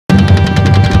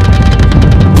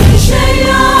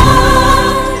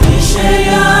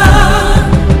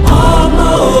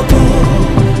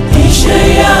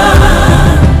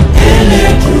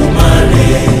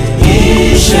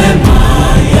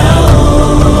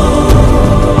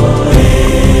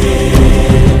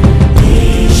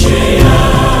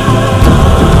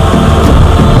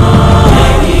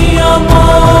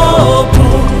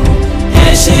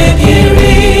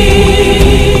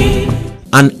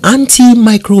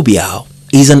Antimicrobial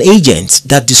is an agent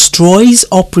that destroys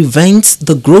or prevents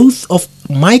the growth of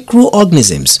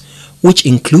microorganisms, which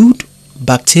include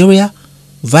bacteria,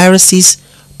 viruses,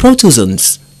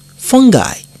 protozoans,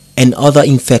 fungi, and other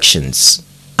infections.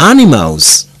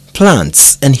 Animals,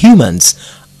 plants, and humans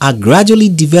are gradually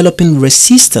developing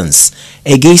resistance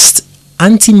against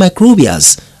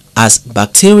antimicrobials as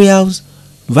bacteria,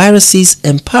 viruses,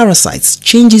 and parasites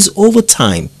changes over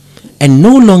time and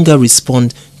no longer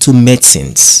respond to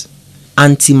medicines.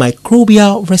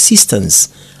 Antimicrobial resistance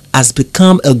has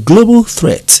become a global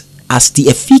threat as the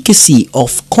efficacy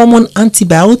of common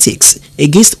antibiotics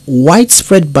against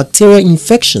widespread bacterial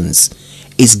infections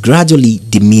is gradually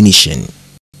diminishing.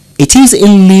 It is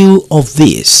in lieu of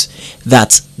this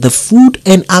that the Food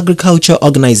and Agriculture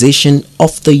Organization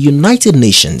of the United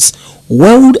Nations,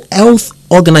 World Health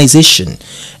Organization,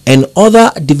 and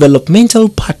other developmental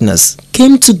partners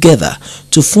came together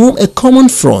to form a common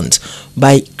front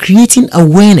by creating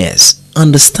awareness,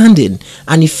 understanding,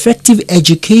 and effective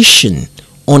education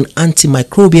on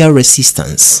antimicrobial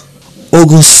resistance.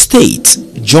 Ogun State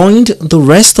joined the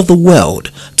rest of the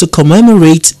world to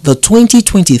commemorate the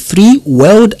 2023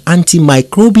 World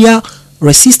Antimicrobial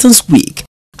Resistance Week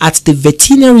at the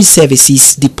Veterinary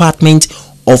Services Department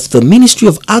of the Ministry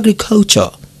of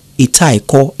Agriculture,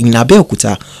 Itaiko in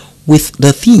Abeokuta, with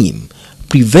the theme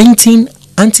Preventing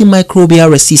Antimicrobial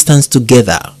Resistance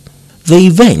Together. The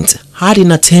event had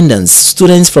in attendance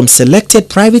students from selected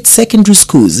private secondary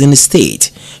schools in the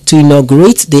state to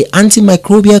inaugurate the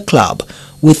Antimicrobial Club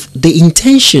with the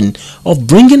intention of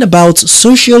bringing about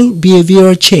social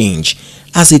behavioral change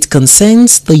as it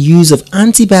concerns the use of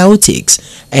antibiotics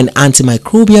and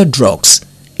antimicrobial drugs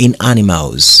in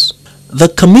animals. The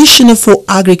Commissioner for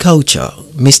Agriculture,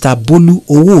 Mr. Bolu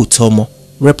Owotomo,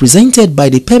 represented by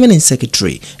the Permanent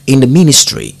Secretary in the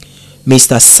Ministry,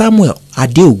 Mr. Samuel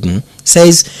Adeogun,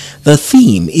 says the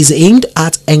theme is aimed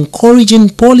at encouraging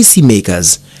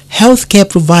policymakers, healthcare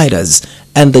providers,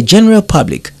 and the general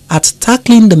public at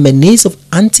tackling the menace of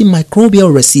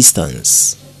antimicrobial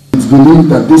resistance. It's believed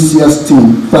that this year's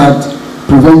theme, that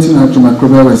Preventing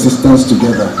Antimicrobial Resistance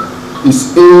Together,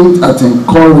 is aimed at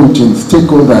encouraging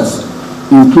stakeholders,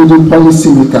 including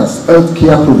policymakers,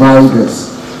 healthcare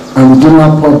providers, and the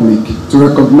general public, to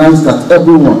recognize that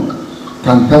everyone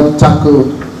can help tackle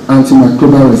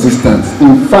antimicrobial resistance.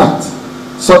 In fact,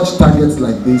 such targets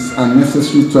like this are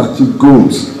necessary to achieve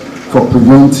goals for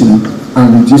preventing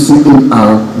and reducing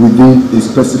AR within a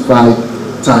specified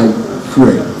time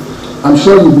frame. I'm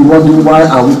sure you'll be wondering, why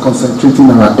are we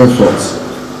concentrating our efforts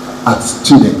at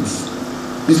students?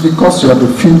 It's because you are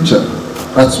the future.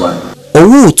 That's why.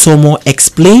 Owotomo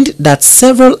explained that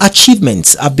several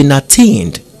achievements have been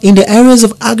attained in the areas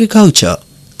of agriculture,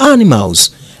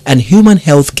 animals, and human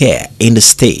health care in the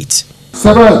state.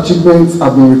 Several achievements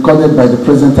have been recorded by the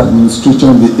present administration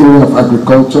in the area of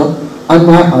agriculture,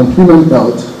 animal and human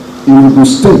health in Ogun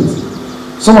State,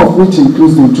 some of which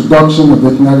include the introduction of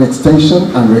veterinary extension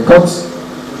and records,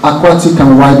 aquatic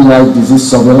and wildlife disease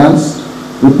surveillance,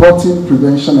 reporting,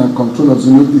 prevention and control of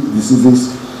zoonotic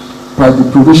diseases by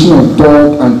the provision of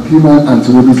dog and human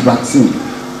anti-rabies vaccine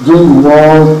during the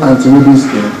World Anti-Rabies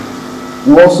Day.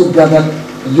 We also gathered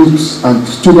youths and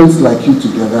students like you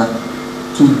together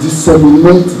to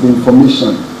disseminate the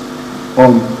information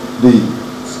on the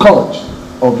scourge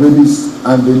of rabies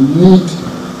and the need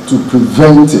to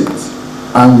prevent it.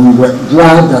 And we were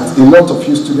glad that a lot of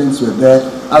you students were there,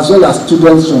 as well as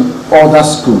students from other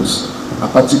schools,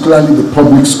 particularly the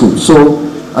public schools. So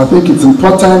I think it's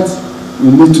important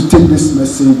we need to take this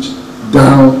message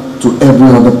down to every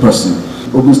other person.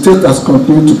 Ogun State has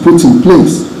continued to put in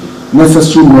place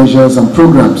necessary measures and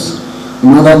programs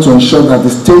in order to ensure that the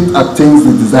state attains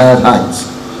the desired heights.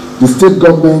 The state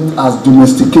government has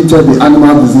domesticated the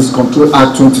Animal Disease Control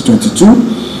Act 2022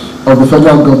 of the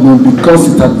federal government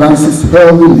because it advances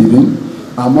healthy living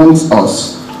amongst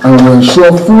us and will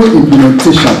ensure full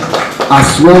implementation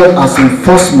as well as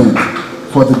enforcement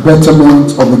for the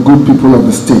betterment of the good people of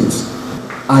the state.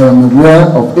 I am aware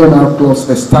of AMR clubs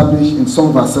established in some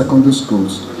of our secondary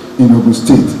schools in Ogun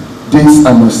State. This,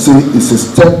 I must say, is a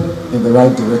step in the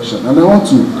right direction. And I want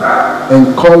to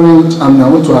encourage and I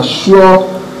want to assure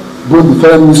both the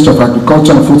Federal Ministry of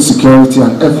Agriculture and Food Security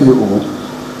and FAO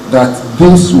that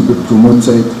this will be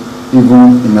promoted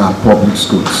even in our public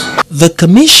schools. The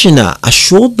Commissioner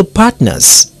assured the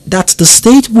partners that the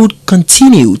state would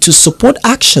continue to support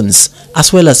actions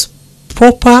as well as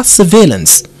proper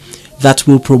surveillance that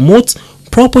will promote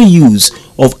proper use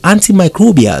of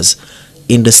antimicrobials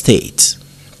in the state.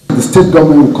 The state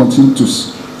government will continue to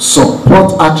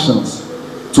support actions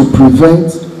to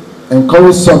prevent,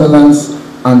 encourage surveillance,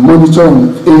 and monitoring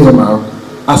of AMR,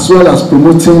 as well as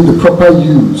promoting the proper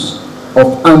use of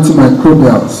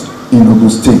antimicrobials in Ogun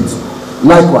State.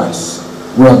 Likewise,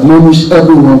 we admonish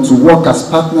everyone to work as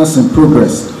partners in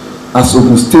progress as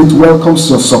Ogun State welcomes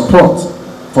your support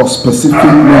for specific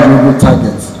measurable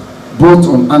targets, both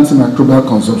on antimicrobial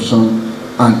consumption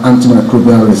and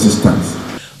antimicrobial resistance.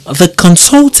 The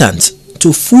consultant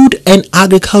to Food and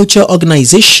Agriculture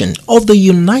Organization of the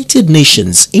United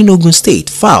Nations in Ogun State,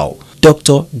 FAO,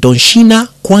 Dr. Donshina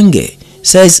Kwange,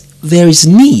 says there is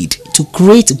need to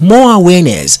create more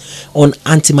awareness on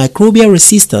antimicrobial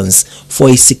resistance for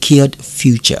a secured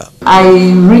future. I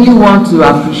really want to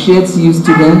appreciate you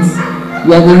students.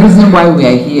 You are the reason why we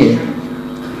are here.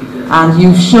 And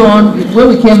you've shown, when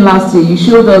we came last year, you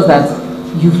showed us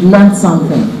that you've learned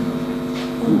something.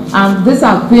 And these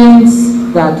are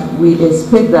things that we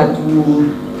expect that will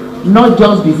not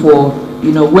just before,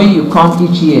 when you come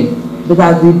each year, but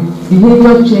that the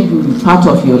behavior change will be part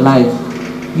of your life.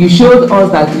 You showed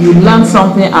us that you learned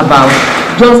something about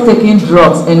just taking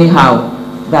drugs anyhow,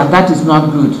 that is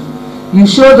not good. You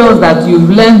showed us that you've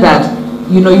learned that,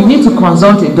 you need to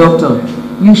consult a doctor.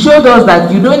 You showed us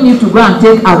that you don't need to go and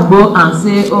take agbo and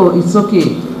say, oh, it's okay.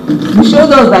 You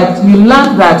showed us that you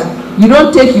learned that you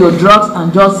don't take your drugs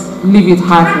and just leave it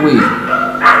halfway.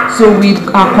 So we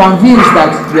are convinced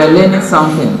that we are learning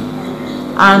something.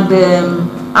 And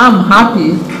I'm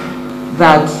happy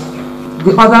that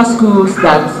the other schools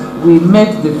that we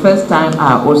met the first time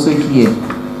are also here.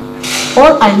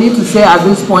 All I need to say at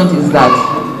this point is that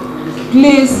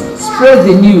please spread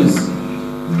the news.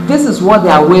 This is what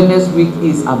the Awareness Week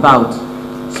is about.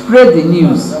 Spread the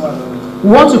news.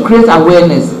 We want to create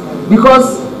awareness,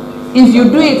 because if you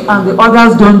do it and the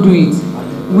others don't do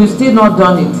it, we've still not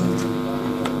done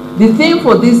it. The theme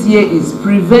for this year is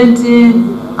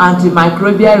preventing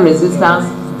antimicrobial resistance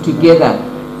together.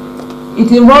 It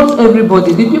involves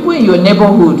everybody, the people in your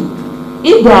neighborhood.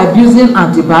 If they are abusing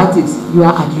antibiotics, you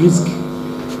are at risk.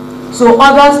 So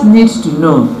others need to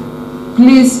know.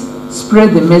 Please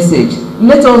spread the message.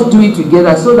 Let us do it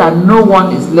together so that no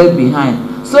one is left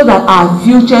behind, so that our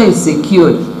future is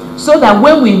secured, so that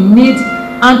when we need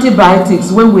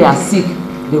antibiotics, when we are sick,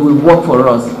 they will work for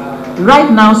us.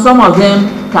 Right now, some of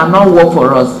them cannot work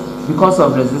for us because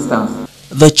of resistance.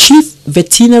 The Chief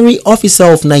Veterinary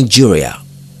Officer of Nigeria,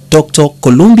 Dr.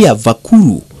 Columbia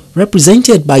Vakuru,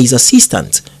 represented by his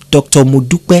assistant, Dr.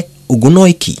 Modupe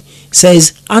Ogunoiki,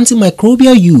 says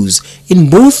antimicrobial use in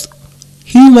both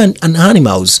human and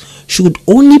animals should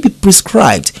only be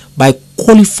prescribed by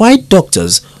qualified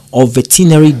doctors or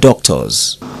veterinary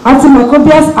doctors.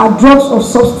 Antimicrobials are drugs or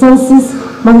substances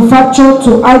manufactured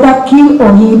to either kill or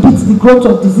inhibit the growth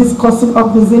of disease-causing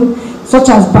organisms such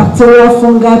as bacteria,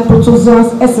 fungi,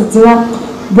 protozoans, etc.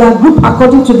 They are grouped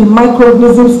according to the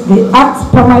microorganisms they act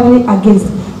primarily against.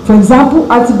 For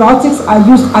example, antibiotics are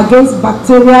used against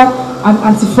bacteria and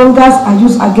antifungals are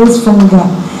used against fungi.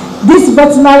 These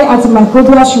veterinary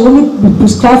antimicrobials should only be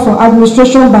prescribed for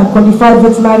administration by qualified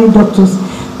veterinary doctors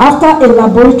after a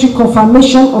laboratory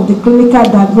confirmation of the clinical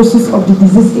diagnosis of the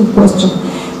disease in question.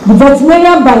 The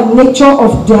veterinarian, by nature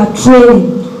of their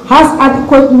training, has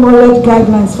adequate knowledge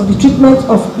guidelines for the treatment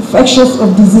of infections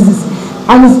of diseases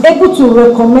and is able to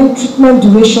recommend treatment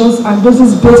durations and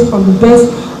doses based on the best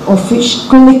of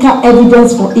clinical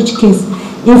evidence for each case.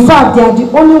 In fact, they are the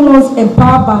only ones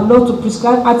empowered by law to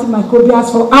prescribe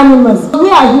antimicrobials for animals. We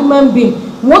are human beings.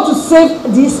 We want to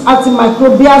save these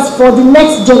antimicrobials for the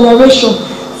next generation,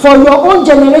 for your own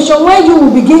generation. When you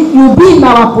will begin, you will be in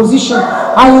our position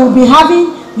and you will be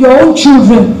having your own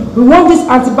children. We want these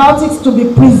antibiotics to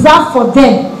be preserved for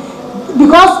them,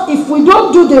 because if we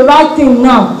don't do the right thing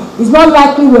now, it's not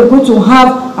likely we're going to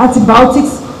have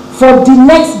antibiotics for the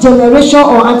next generation,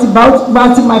 or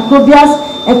antimicrobials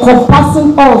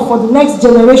encompassing all for the next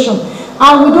generation,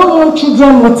 and we don't want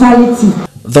children mortality.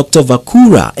 Dr.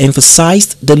 Vakura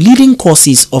emphasized the leading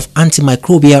causes of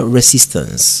antimicrobial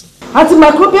resistance.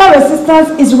 Antimicrobial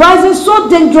resistance is rising so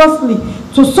dangerously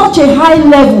to such a high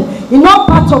level in all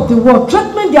parts of the world,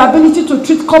 threatening the ability to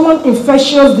treat common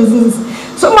infectious diseases.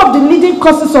 Some of the leading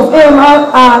causes of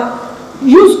AMR are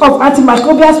use of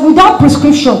antimicrobials without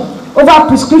prescription,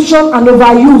 over-prescription and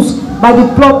overuse by the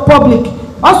public.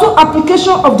 Also,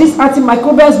 application of these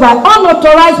antimicrobials by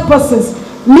unauthorized persons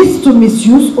leads to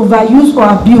misuse, overuse or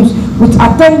abuse with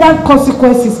attendant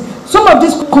consequences. Some of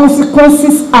these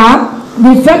consequences are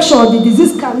the infection or the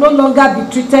disease can no longer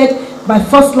be treated by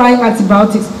first-line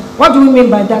antibiotics. What do we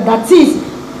mean by that? That is,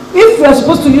 if we are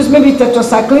supposed to use maybe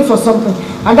tetracycline for something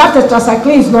and that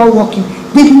tetracycline is not working,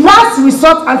 the last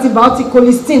resort antibiotic,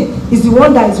 colistin, is the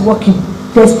one that is working.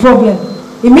 There's problem.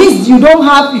 It means you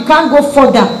can't go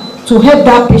further to help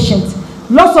that patient.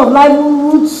 Loss of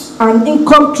livelihoods and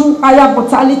income through higher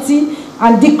mortality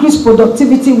and decreased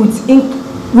productivity with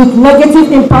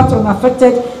negative impact on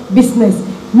affected business.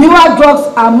 Newer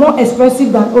drugs are more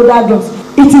expensive than older drugs.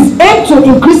 It is aimed to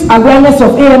increase awareness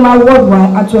of AMR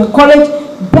worldwide and to encourage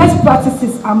best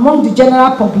practices among the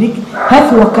general public,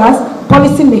 health workers,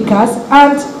 policymakers,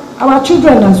 and our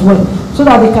children as well, so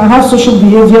that they can have social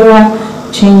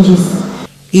behavioral changes.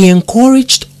 He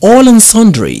encouraged all and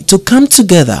sundry to come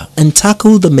together and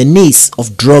tackle the menace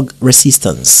of drug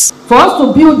resistance. For us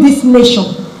to build this nation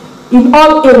in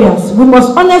all areas, we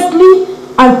must honestly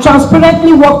and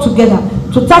transparently work together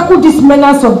to tackle this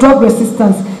menace of drug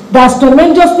resistance that has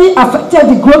tremendously affected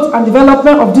the growth and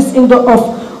development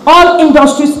of all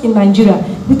industries in Nigeria.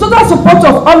 The total support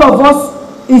of all of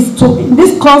us in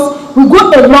this cause will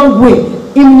go a long way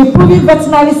in improving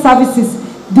veterinary services,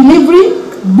 delivery,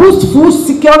 boost food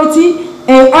security,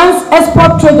 enhance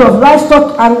export trade of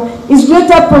livestock and its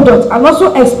related products, and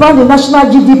also expand the national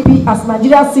GDP as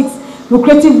Nigeria seeks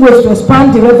lucrative ways to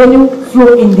expand the revenue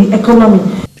flow in the economy.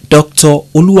 Dr.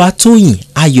 Oluwatoyin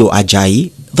Ayo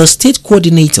Ajayi, the State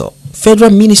Coordinator, Federal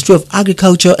Ministry of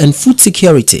Agriculture and Food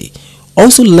Security,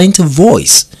 also lent a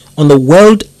voice on the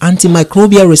World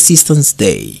Antimicrobial Resistance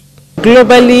Day.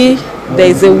 Globally, there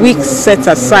is a week set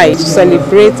aside to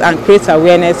celebrate and create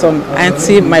awareness on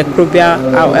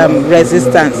antimicrobial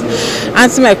resistance.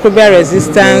 Antimicrobial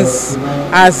resistance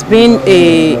has been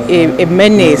a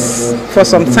menace for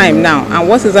some time now. And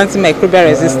what is antimicrobial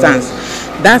resistance?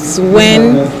 That's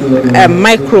when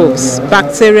microbes,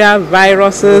 bacteria,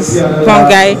 viruses,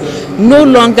 fungi no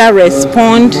longer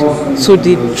respond to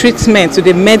the treatment, to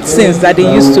the medicines that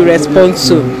they used to respond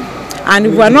to. And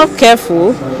if we are not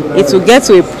careful, it will get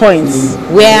to a point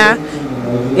where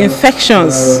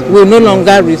infections will no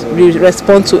longer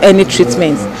respond to any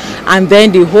treatment, and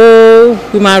then the whole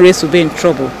human race will be in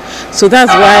trouble. So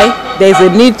that's why there is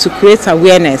a need to create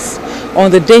awareness on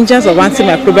the dangers of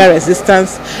antimicrobial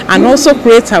resistance, and also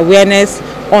create awareness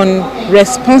on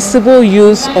responsible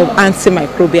use of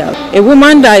antimicrobial. A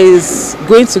woman that is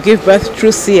going to give birth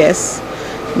through CS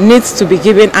needs to be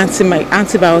given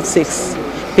antibiotics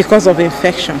because of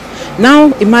infection.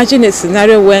 Now imagine a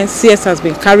scenario when CS has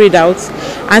been carried out,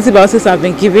 antibiotics have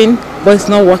been given, but it's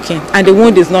not working and the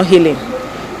wound is not healing.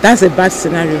 That's a bad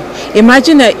scenario.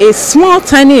 Imagine a small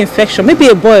tiny infection, maybe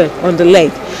a boil on the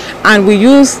leg, and we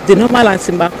use the normal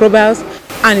antimicrobials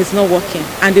and it's not working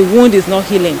and the wound is not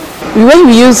healing. When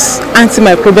we use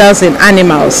antimicrobials in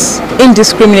animals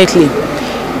indiscriminately,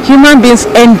 human beings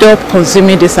end up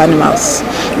consuming these animals.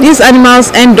 These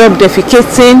animals end up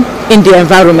defecating in the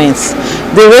environment.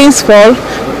 The rains fall,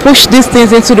 push these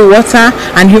things into the water,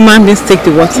 and human beings take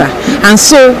the water. And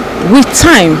so with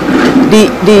time,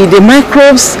 the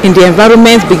microbes in the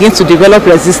environment begin to develop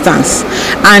resistance,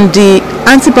 and the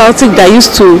antibiotic that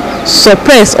used to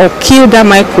suppress or kill that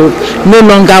microbe no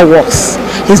longer works.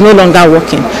 It's no longer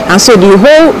working. And so the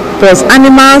whole, both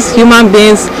animals, human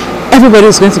beings, everybody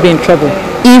is going to be in trouble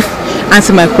if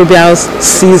antimicrobials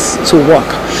cease to work.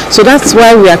 So that's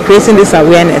why we are creating this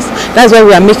awareness. That's why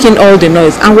we are making all the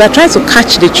noise, and we are trying to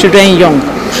catch the children young.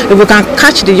 If we can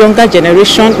catch the younger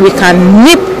generation, we can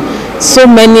nip so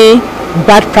many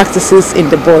bad practices in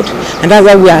the bud. And that's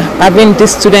why we are having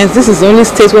these students. This is the only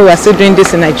state where we are still doing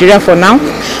this in Nigeria for now.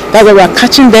 That's why we are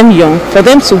catching them young, for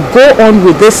them to go on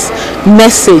with this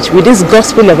message, with this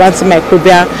gospel of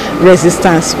antimicrobial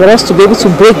resistance, for us to be able to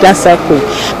break that cycle.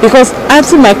 Because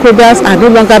antimicrobials are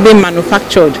no longer being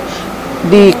manufactured.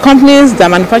 The companies that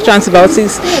manufacture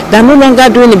antibiotics, they are no longer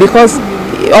doing it because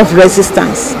of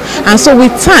resistance. And so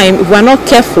with time, if we are not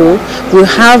careful, we'll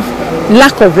have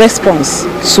lack of response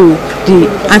to the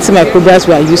antimicrobials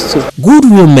we are used to.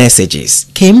 Goodwill messages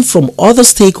came from other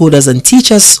stakeholders and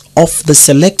teachers of the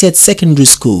selected secondary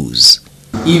schools.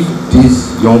 If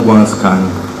these young ones can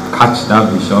catch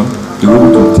that vision, they will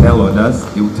be able to tell others,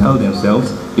 they will tell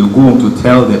themselves, they will go on to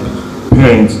tell their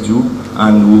parents too,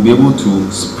 and we'll be able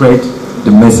to spread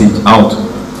the message out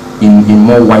in a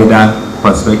more wider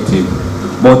perspective.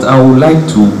 But I would like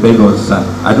to beg us,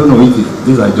 I don't know if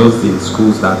these are just the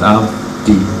schools that have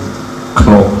the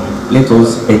club. Let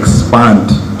us expand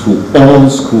to all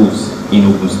schools in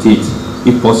Ogun State,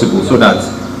 if possible, so that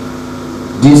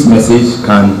this message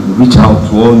can reach out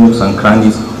to all nooks and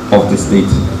crannies of the state.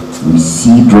 We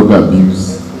see drug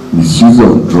abuse, misuse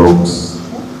of drugs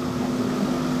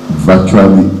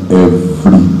virtually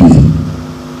every day.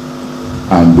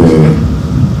 And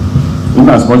in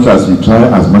as much as we try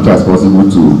as much as possible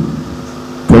to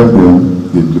tell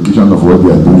them the implication of what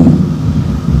they are doing,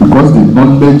 because the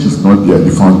knowledge is not there,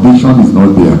 the foundation is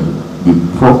not there, the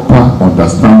proper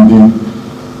understanding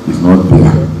is not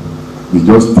there. They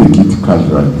just take it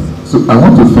casually. So I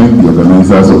want to thank the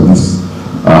organizers of this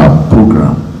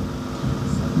program.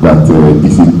 That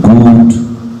is a good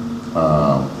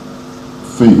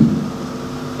thing,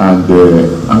 and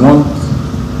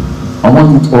I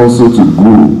want it also to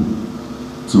go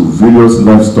to various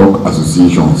livestock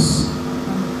associations,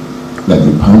 like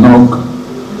the PANOC,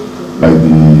 like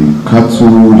the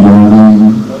cattle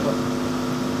rearing,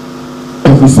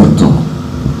 every sector.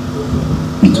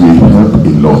 It will help a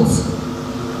lot.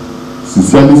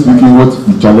 Sincerely speaking, what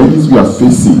the challenges we are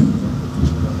facing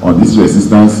on this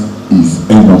resistance is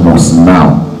enormous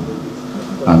now,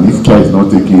 and if care is not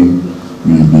taken,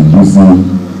 we will be losing,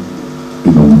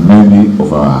 many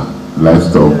of our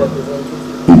livestock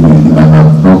in an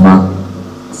abnormal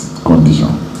condition.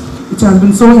 It has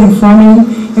been so informing.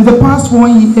 In the past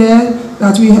 1 year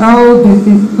that we held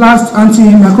the last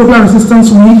antimicrobial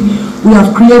resistance week, we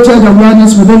have created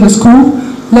awareness within the school,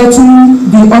 letting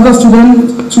the other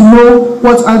students to know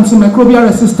what antimicrobial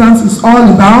resistance is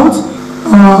all about.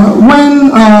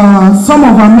 When some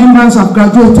of our members have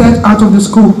graduated out of the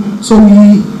school, so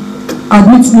we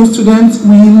admit new students,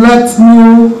 we elect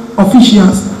new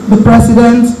officials, the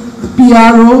president, the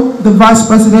PRO, the vice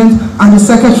president, and the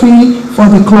secretary for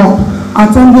the club,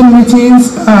 attending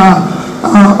meetings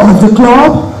of the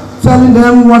club, telling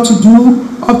them what to do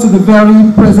up to the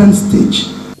very present stage.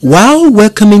 While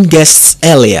welcoming guests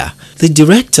earlier, the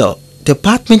Director,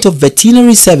 Department of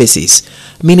Veterinary Services,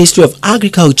 Ministry of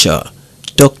Agriculture,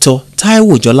 Dr.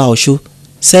 Taiwo Jolaoshu,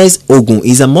 says Ogun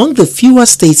is among the fewer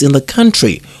states in the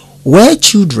country where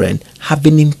children have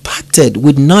been impacted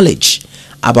with knowledge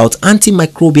about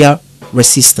antimicrobial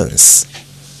resistance.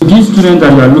 These students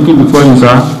that you are looking before you,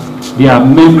 sir, they are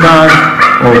members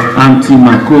of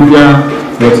Antimicrobial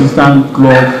Resistance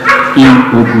Club in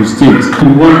Ogun State.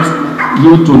 We want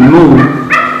you to know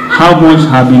how much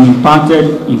have been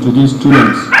imparted into these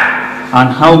students and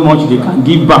how much they can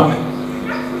give back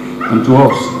unto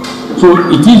us.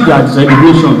 So it is their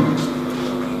celebration.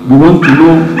 We want to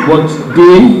know what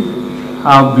they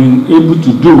have been able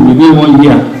to do within 1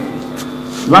 year.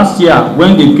 Last year,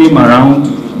 when they came around,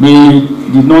 they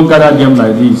did not gather them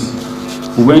like this.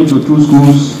 We went to 2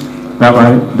 schools that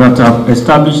have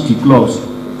established the clubs.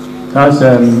 That's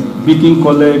Beacon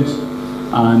College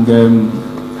and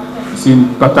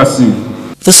St. Patterson.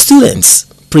 The students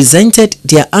presented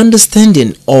their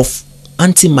understanding of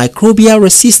antimicrobial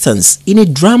resistance in a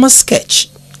drama sketch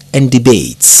and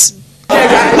debates.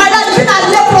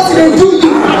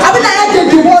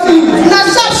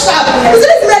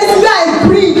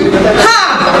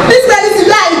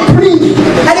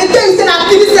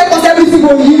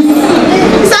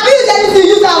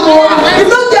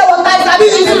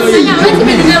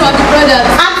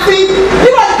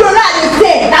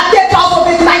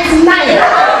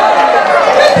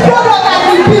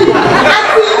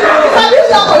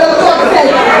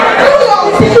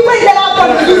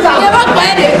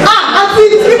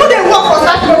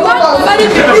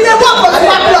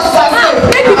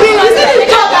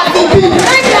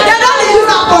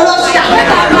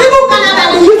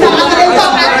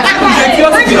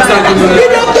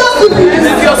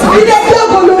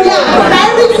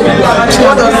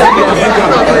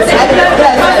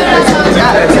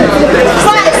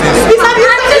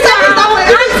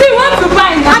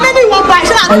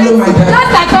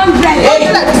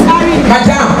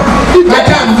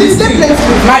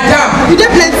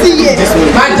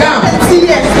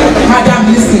 Madam,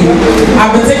 listen.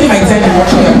 I've been taking my time in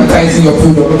watching you advertising your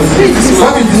products.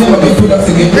 What is the name of the product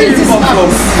again?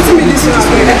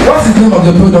 What's the name of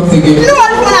the product again? You know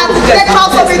what people have to take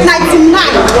out of it 99.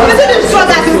 Isn't it sure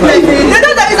that it's playing? They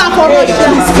know there is a corruption.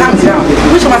 Please calm down.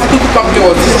 Which pharmaceutical company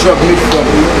was this drug made from?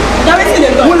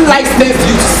 Who licensed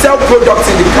you to sell products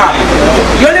in the car?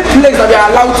 The only place that we are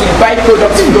allowed to buy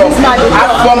products from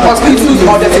are from hospitals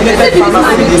or designated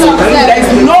pharmacies. There is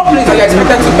no place that you are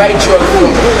expected to buy drugs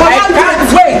from.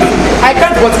 I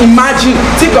can't but imagine,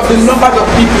 think of the numbers of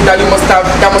people that must have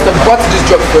bought this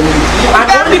drug from you. And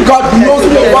only God knows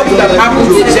what would have happened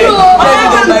to them.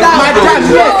 Madam,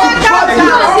 yes,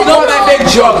 don't make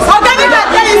drugs.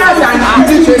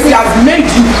 He has made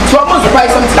you to almost buy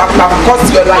something that could have cost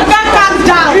your life. Calm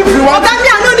down. If you want, I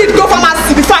don't need to go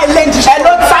pharmacy before I learn this.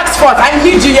 Hello, tax force. I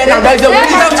need you here now. There is a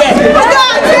window there.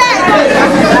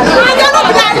 I cannot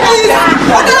be like this.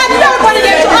 Everybody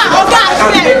gets to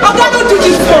don't do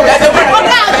this for us.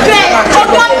 Antimicrobial resistance.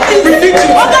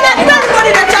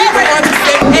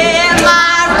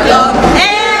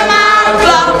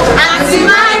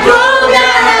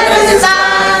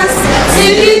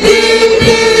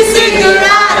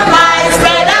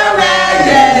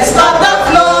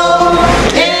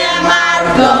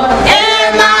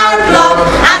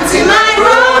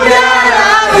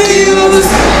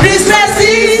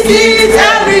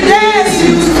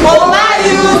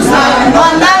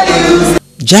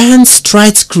 Giant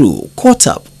Strides crew caught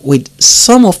up with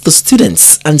some of the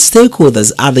students and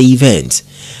stakeholders at the event.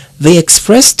 They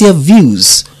expressed their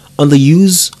views on the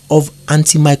use of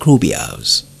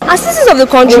antimicrobials. As citizens of the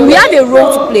country, we have a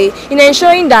role to play in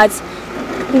ensuring that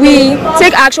we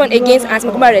take action against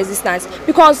antimicrobial resistance,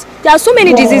 because there are so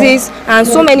many diseases and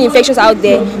so many infections out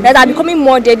there that are becoming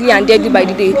more deadly and deadly by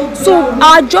the day. So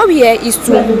our job here is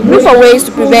to look for ways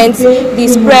to prevent the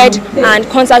spread and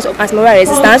contact of antimicrobial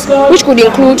resistance, which could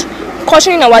include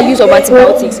cautioning our use of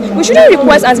antibiotics. We shouldn't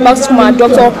request antibiotics from our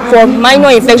doctor for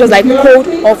minor infections like cold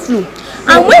or flu.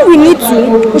 And when we need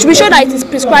to, we should be sure that it is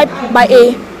prescribed by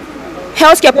a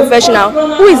healthcare professional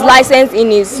who is licensed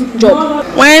in his job.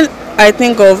 When I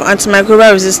think of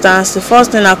antimicrobial resistance, the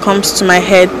first thing that comes to my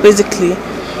head basically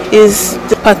is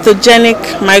the pathogenic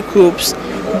microbes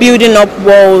building up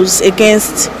walls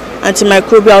against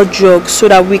antimicrobial drugs so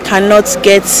that we cannot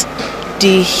get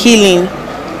the healing,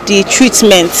 the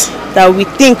treatment that we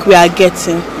think we are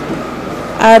getting.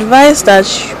 I advise that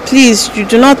please, you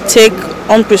do not take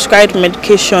unprescribed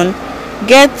medication.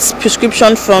 Get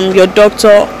prescription from your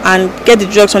doctor and get the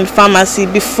drugs from the pharmacy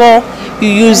before you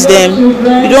use them.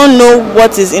 You don't know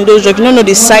what is in those drugs. You don't know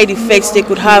the side effects they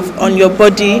could have on your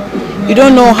body. You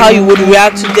don't know how you would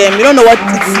react to them. You don't know what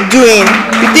it's doing.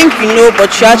 You think you know,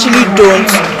 but you actually don't.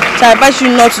 So I advise you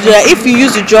not to do that. If you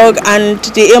use the drug and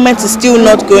the ailment is still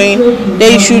not going,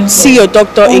 then you should see your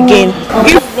doctor again.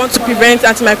 If we want to prevent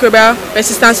antimicrobial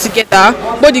resistance together,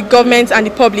 both the government and the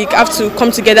public have to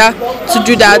come together to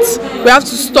do that. We have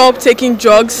to stop taking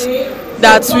drugs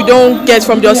that we don't get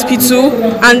from the hospital,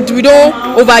 and we don't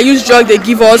overuse drugs they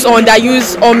give us or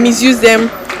underuse or misuse them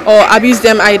or abuse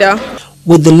them either.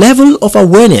 With the level of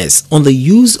awareness on the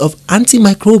use of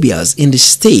antimicrobials in the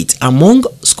state among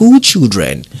school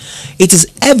children, it is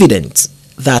evident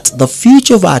that the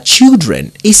future of our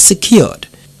children is secured,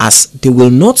 as they will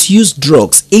not use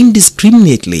drugs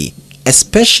indiscriminately,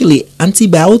 especially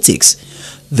antibiotics.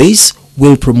 This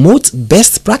will promote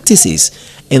best practices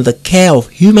in the care of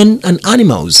human and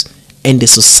animals, and the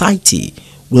society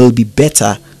will be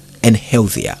better and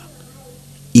healthier.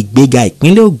 Ìgbéga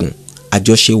ìpínlẹ̀ Ògùn,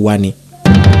 àjọṣe wa ni.